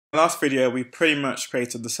In the last video, we pretty much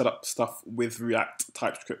created the setup stuff with React,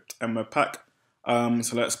 Typescript, and Webpack.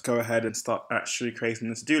 So let's go ahead and start actually creating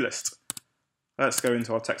this to-do list. Let's go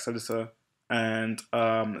into our text editor and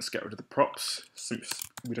let's get rid of the props since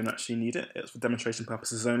we don't actually need it. It's for demonstration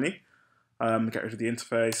purposes only. Get rid of the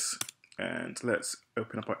interface and let's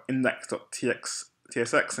open up our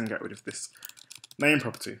index.tsx and get rid of this name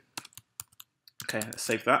property. Okay, let's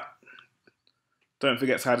save that. Don't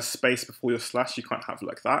forget to add a space before your slash. You can't have it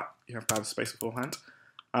like that. You have to have a space beforehand.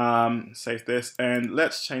 Save this, and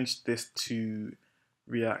let's change this to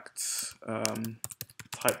React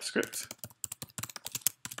Typescript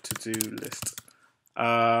to-do list.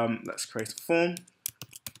 Let's create a form.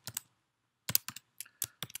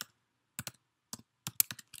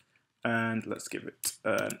 And let's give it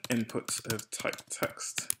an input of type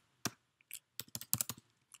text.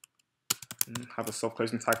 And have a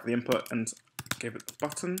self-closing tag for the input and give it the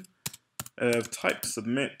button of type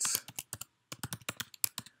submit,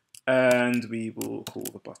 and we will call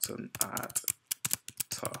the button add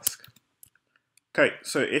task. Okay,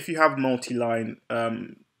 so if you have multi-line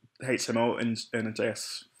HTML in a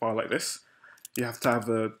JS file like this, you have to have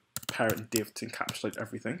a parent div to encapsulate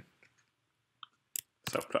everything.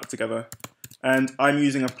 So I'll put that together, and I'm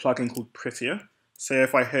using a plugin called Prettier. So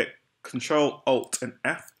if I hit Control Alt and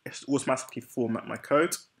F, it automatically format my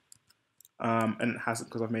code. And it hasn't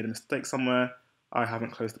because I've made a mistake somewhere. I haven't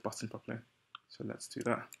closed the button properly. So let's do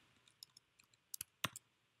that.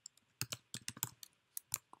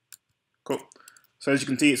 Cool. So as you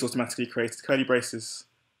can see, it's automatically created curly brackets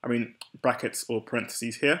or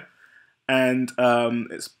parentheses here. And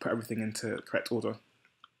it's put everything into the correct order.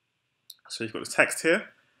 So you've got the text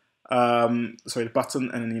here, the button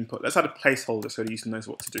and then the input. Let's add a placeholder so the user knows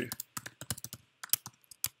what to do.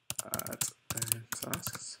 Add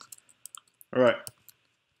tasks. All right,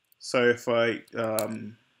 so if I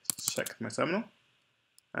check my terminal,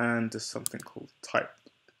 and there's something called type,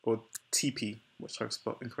 or TP, which I've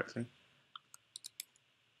spelled incorrectly.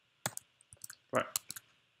 Right,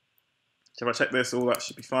 so if I check this, all that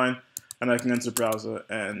should be fine, and I can enter the browser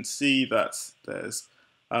and see that there's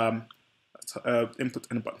input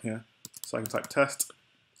and a button here. So I can type test,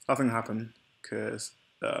 nothing will happen because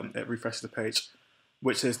it refreshes the page,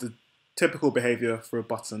 which is the typical behavior for a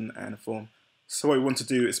button and a form. So what we want to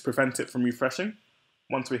do is prevent it from refreshing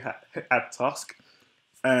once we hit add task.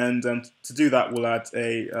 And to do that, we'll add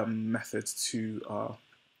a method to our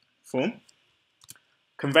form.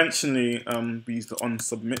 Conventionally, we use the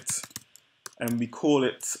onSubmit, and we call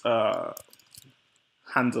it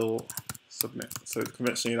handle submit. So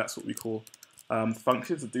conventionally, that's what we call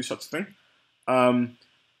functions that do such a thing.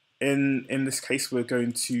 In this case, we're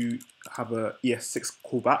going to have a ES6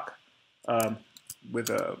 callback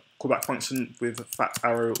with a callback function with a fat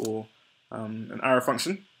arrow or an arrow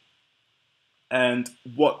function. And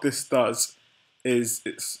what this does is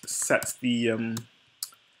it sets the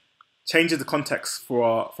changes the context for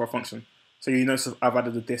our function. So you notice I've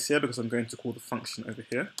added a this here because I'm going to call the function over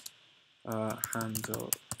here,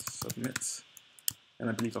 handle submit,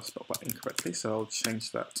 and I believe I've spelled that incorrectly, so I'll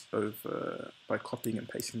change that over by copying and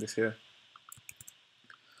pasting this here.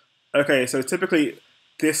 Okay, so typically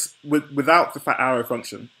this, without the fat arrow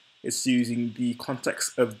function, it's using the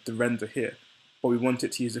context of the render here, but we want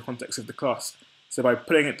it to use the context of the class. So by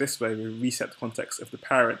putting it this way, we reset the context of the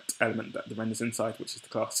parent element that the render's inside, which is the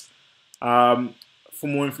class. For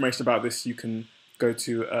more information about this, you can go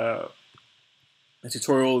to a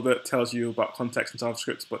tutorial that tells you about context in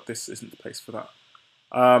JavaScript, but this isn't the place for that.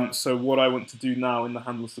 So what I want to do now in the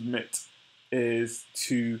handle submit is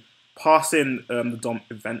to pass in the DOM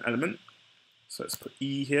event element. So let's put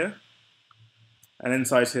E here, and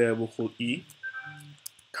inside here we'll call E.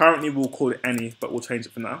 Currently we'll call it any, but we'll change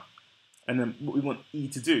it for now. And then what we want E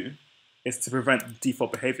to do is to prevent the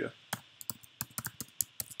default behavior.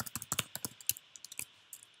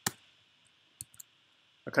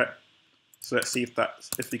 Okay, so let's see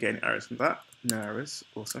if we get any errors from that. No errors,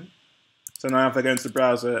 awesome. So now if I go into the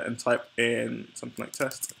browser and type in something like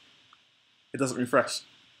test, it doesn't refresh.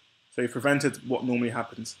 So you prevented what normally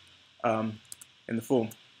happens in the form.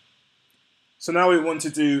 So now what we want to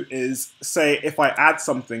do is say if I add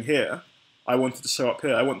something here, I want it to show up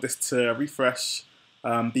here. I want this to refresh,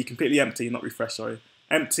 be completely empty, not refresh, sorry.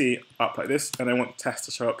 Empty up like this, and I want test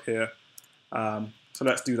to show up here. So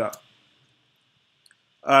let's do that.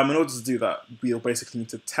 In order to do that, we'll basically need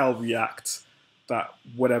to tell React that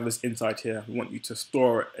whatever's inside here, we want you to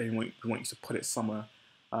store it, and we want you to put it somewhere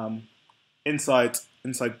inside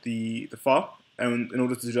the file. And in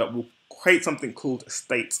order to do that, we'll create something called a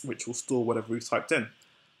state, which will store whatever we've typed in.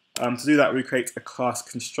 To do that, we create a class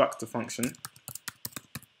constructor function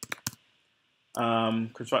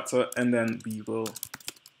constructor, and then we will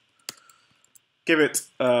give it,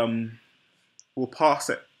 we'll pass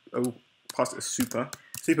it as super.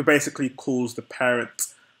 Super basically calls the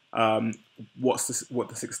parent what this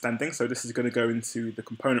is extending. So this is going to go into the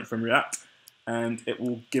component from React, and it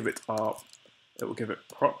will give it props.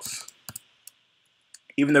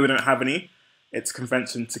 Even though we don't have any, it's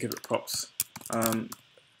convention to give it props.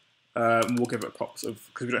 We'll give it props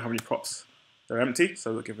because we don't have any props. They're empty,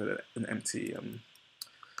 so we'll give it an empty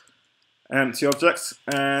object.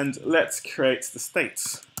 And let's create the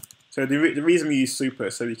states. So the reason we use super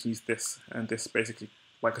is so we can use this, and this basically,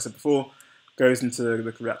 like I said before, goes into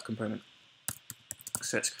the React component.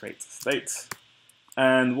 So let's create state.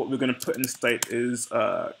 And what we're going to put in the state is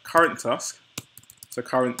current task. So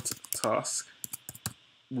current task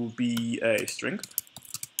will be a string.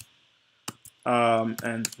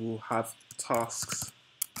 And we'll have tasks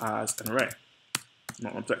as an array.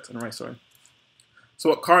 Not an object, an array, sorry. So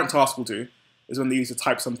what current task will do is when the user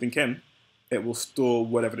types something in, it will store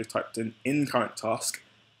whatever they typed in current task,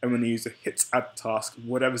 and when the user hits add task,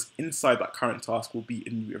 whatever's inside that current task will be a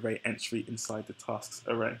new array entry inside the tasks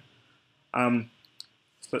array. So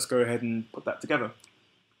let's go ahead and put that together.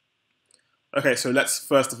 Okay, so let's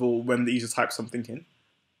first of all, when the user types something in,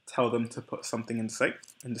 tell them to put something in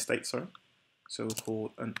the state, sorry. So we'll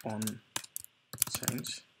call an on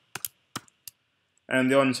change. And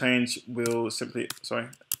the on change will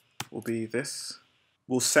will be this.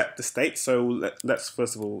 We'll set the state, so let's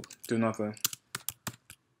first of all do another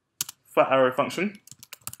fat arrow function.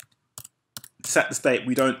 To set the state,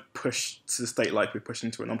 we don't push to the state like we're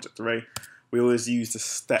pushing to an object array. We always use the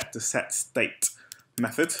set state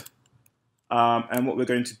method. And what we're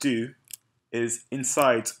going to do is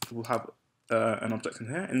inside, we'll have an object in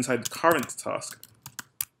here. Inside the current task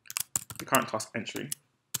entry,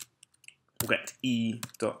 we'll get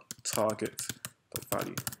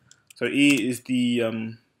e.target.value. So e is the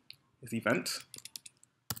event,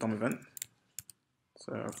 DOM event.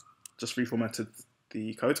 So I've just reformatted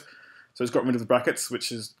the code. So it's got rid of the brackets,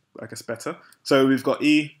 which is, I guess, better. So we've got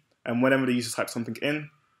e, and whenever the user types something in,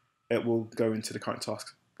 it will go into the current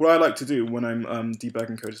task. What I like to do when I'm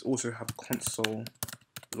debugging code is also have a console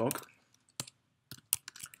log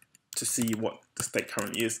to see what the state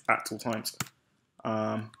currently is at all times.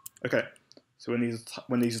 Okay, so when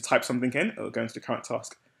the user types something in, it will go into the current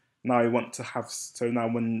task. Now we want to have,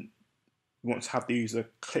 when we want to have the user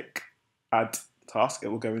click add task, it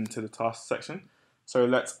will go into the task section. So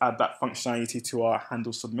let's add that functionality to our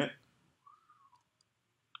handle submit.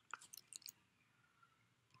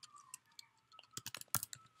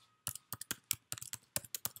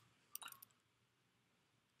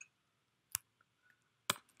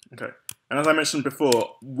 Okay, and as I mentioned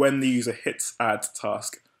before, when the user hits add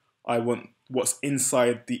task, I want what's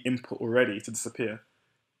inside the input already to disappear.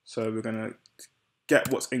 So we're going to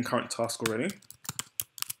get what's in current task already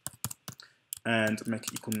and make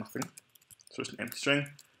it equal nothing. So it's an empty string.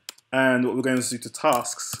 And what we're going to do to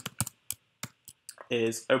tasks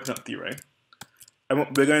is open up the array. And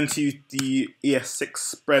what we're going to use the ES6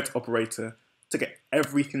 spread operator to get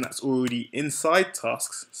everything that's already inside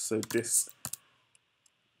tasks. So this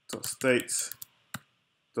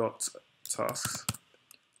 .state.tasks.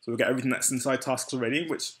 So we'll get everything that's inside tasks already,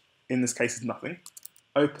 which in this case is nothing.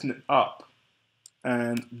 Open it up,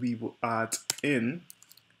 and we will add in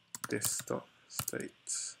this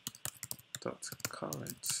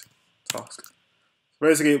 .state.current task.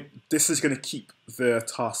 Basically, this is going to keep the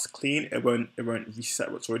task clean. It won't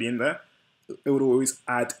reset what's already in there. It would always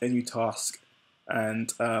add a new task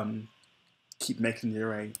and keep making the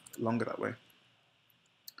array longer that way.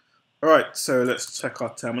 All right, so let's check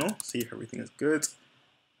our terminal, see if everything is good.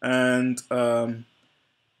 And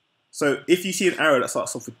so if you see an error that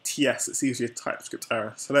starts off with TS, it's usually a TypeScript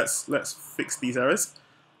error. So let's fix these errors.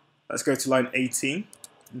 Let's go to line 18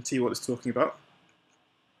 and see what it's talking about.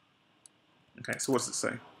 Okay, so what does it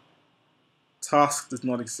say? Task does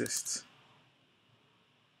not exist.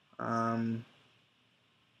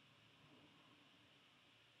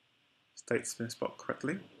 State's been spelled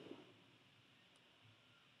correctly.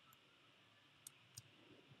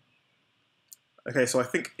 Okay, so I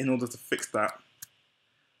think in order to fix that,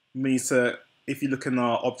 we need to, if you look in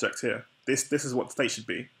our object here, this is what the state should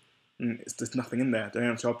be. There's nothing in there, they're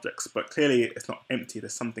empty objects, but clearly it's not empty,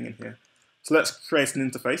 there's something in here. So let's create an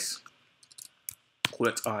interface, call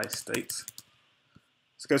it iState.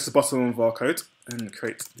 Let's go to the bottom of our code and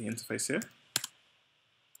create the interface here.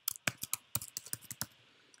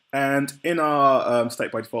 And in our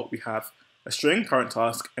state by default, we have a string, current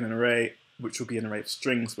task, and an array, which will be an array of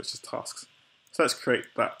strings, which is tasks. So let's create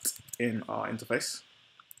that in our interface.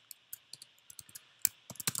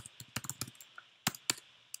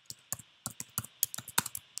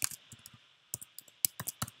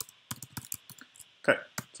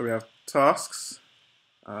 So we have tasks.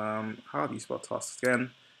 How do you spell tasks again?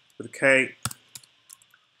 With a K.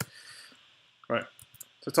 Right.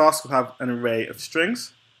 So tasks will have an array of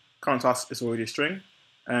strings. Current task is already a string.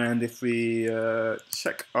 And if we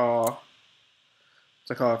check our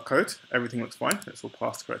code, everything looks fine. It's all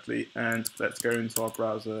passed correctly. And let's go into our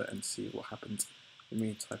browser and see what happens when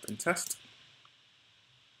we type in test.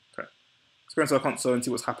 Okay. Let's go into our console and see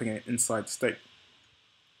what's happening inside the state.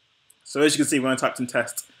 So as you can see, when I typed in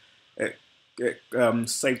test, it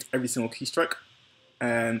saved every single keystroke,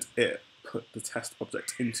 and it put the test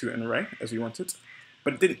object into an array as we wanted,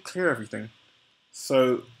 but it didn't clear everything.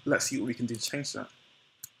 So let's see what we can do to change that.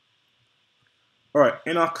 All right,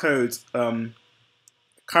 in our code,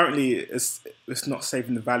 currently it's not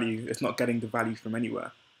saving the value. It's not getting the value from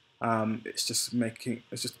anywhere. It's just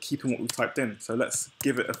keeping what we typed in. So let's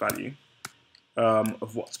give it a value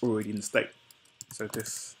of what's already in the state. So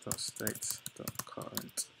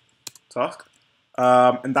this.state.current task.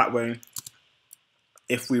 And that way,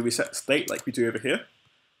 if we reset the state like we do over here,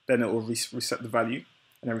 then it will reset the value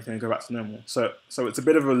and everything will go back to normal. So it's a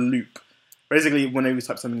bit of a loop. Basically, whenever you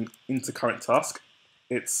type something into current task,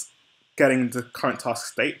 it's getting the current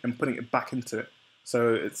task state and putting it back into it.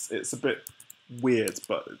 So it's a bit weird,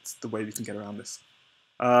 but it's the way we can get around this.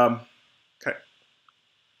 Okay.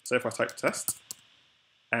 So if I type test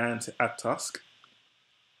and to add task,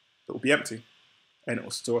 it will be empty, and it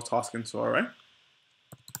will store a task into our array.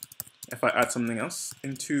 If I add something else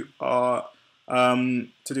into our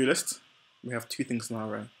to-do list, we have two things in our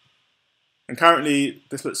array. And currently,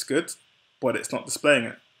 this looks good, but it's not displaying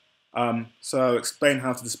it. So I'll explain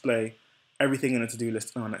how to display everything in a to-do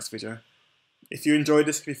list in our next video. If you enjoyed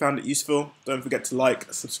this, if you found it useful, don't forget to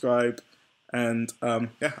like, subscribe, and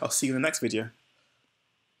yeah, I'll see you in the next video.